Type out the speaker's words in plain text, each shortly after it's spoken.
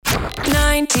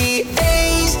98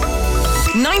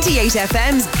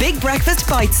 FM's Big Breakfast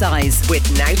Bite Size with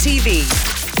Now TV.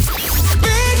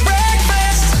 Big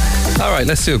Breakfast. All right,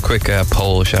 let's do a quick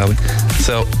poll, shall we?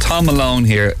 So Tom Malone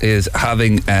here is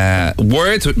having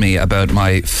words with me about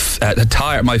my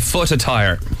attire, my foot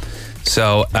attire.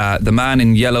 So the man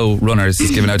in yellow runners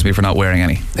is giving out to me for not wearing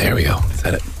any. There we go. Is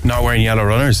that it? Not wearing yellow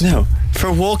runners? No.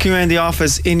 For walking around the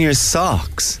office in your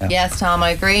socks. Yes, Tom,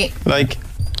 I agree. Like,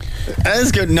 that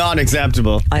is good. Not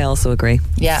acceptable. I also agree.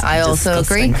 Yeah, I also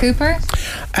agree. Cooper?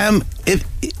 If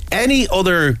any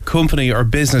other company or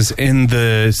business in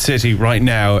the city right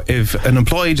now, if an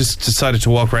employee just decided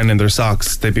to walk around in their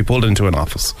socks, they'd be pulled into an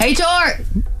office. HR!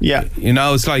 Yeah. You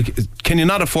know, it's like, can you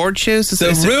not afford shoes?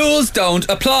 The rules don't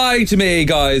apply to me,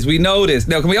 guys. We know this.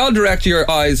 Now, can we all direct your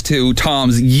eyes to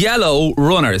Tom's yellow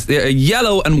runners? They're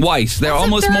yellow and white. They're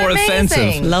almost they're more amazing.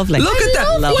 offensive. Lovely. Look at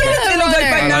that. love What yellow they look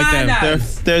like runners. I like them.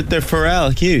 bananas. They're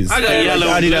Pharrell Hughes. I got They're yellow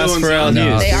like and Adidas blue ones. Pharrell No.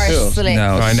 Hughes. They are Cool. slick.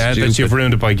 No, Right now that stupid. you've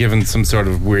ruined it by giving some sort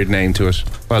of weird name to it.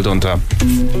 Well done, Tom.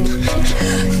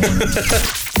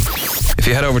 If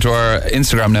you head over to our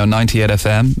Instagram now,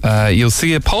 98FM, you'll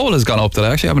see a poll has gone up that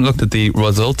I actually haven't looked at the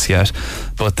results yet,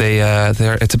 but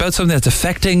it's about something that's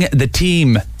affecting the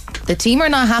team. The team are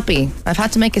not happy. I've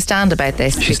had to make a stand about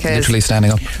this She's because literally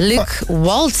standing up. Luke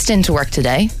waltzed into work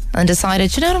today and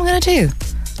decided, you know what I'm going to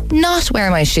do? Not wear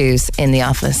my shoes in the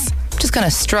office. I'm just going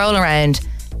to stroll around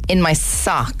in my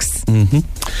socks.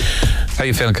 How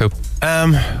you feeling, Coop?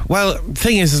 Well,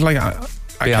 thing is like, I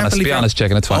can't believe Be I'm honest,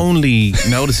 chicken, it's fine. only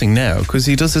noticing now because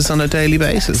he does this on a daily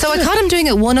basis. So I caught him doing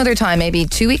it one other time, maybe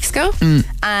 2 weeks ago.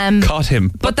 Caught him.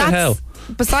 But What the hell?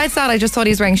 Besides that, I just thought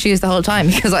he was wearing shoes the whole time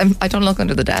because I don't look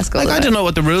under the desk all Like, the I time. don't know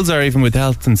what the rules are even with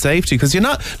health and safety, because you're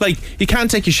not, like, you can't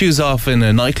take your shoes off in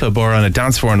a nightclub or on a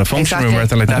dance floor in a function room or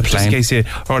anything like On a that, just in plane. case you,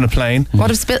 or on a plane.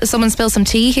 What if someone spills some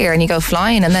tea here and you go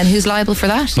flying, and then who's liable for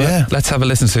that? Yeah. Let's have a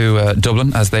listen to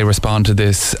Dublin as they respond to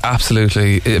this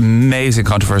absolutely amazing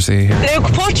controversy here.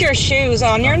 Luke, put your shoes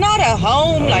on. You're not at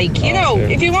home. Like, you know,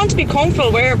 if you want to be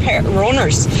comfortable, wear a pair of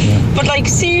runners. But, like,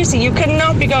 seriously, you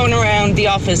cannot be going around the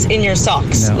office in your socks.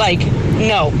 No. Like,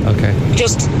 no. Okay.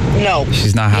 Just no.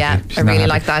 She's not happy. Yeah, She's I not really happy.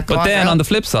 like that. Go But on, then girl. on the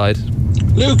flip side,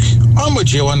 Luke, I'm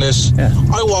with you on this. Yeah.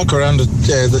 I walk around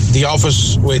the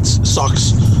office with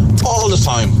socks all the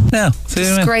time. no. See what I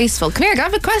mean? Disgraceful. Come here, I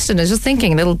have a question. I was just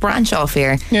thinking, a little branch off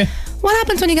here. Yeah. What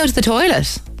happens when you go to the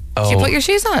toilet? Do you Oh. put your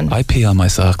shoes on? I pee on my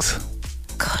socks.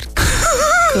 Good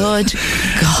God.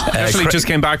 Actually, just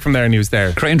came back from there and he was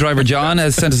there. Crane driver John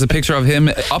has sent us a picture of him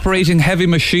operating heavy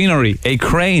machinery, a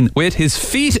crane with his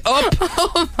feet up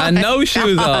and no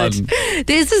shoes on.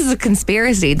 This is a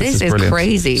conspiracy. This is brilliant.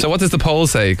 crazy. So what does the poll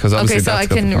say? Because Okay, so I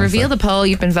can reveal the poll.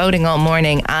 You've been voting all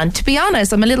morning, and to be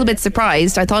honest, I'm a little bit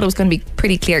surprised. I thought it was going to be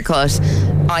pretty clear cut,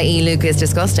 i.e. Luke is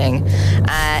disgusting.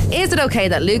 Is it okay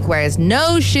that Luke wears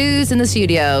no shoes in the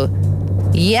studio?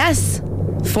 Yes,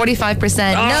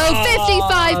 45%. No,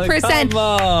 55%. Come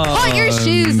on. Put your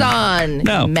shoes on.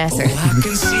 No. Messer. I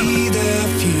can see the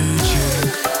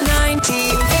future.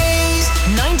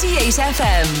 98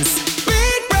 FM's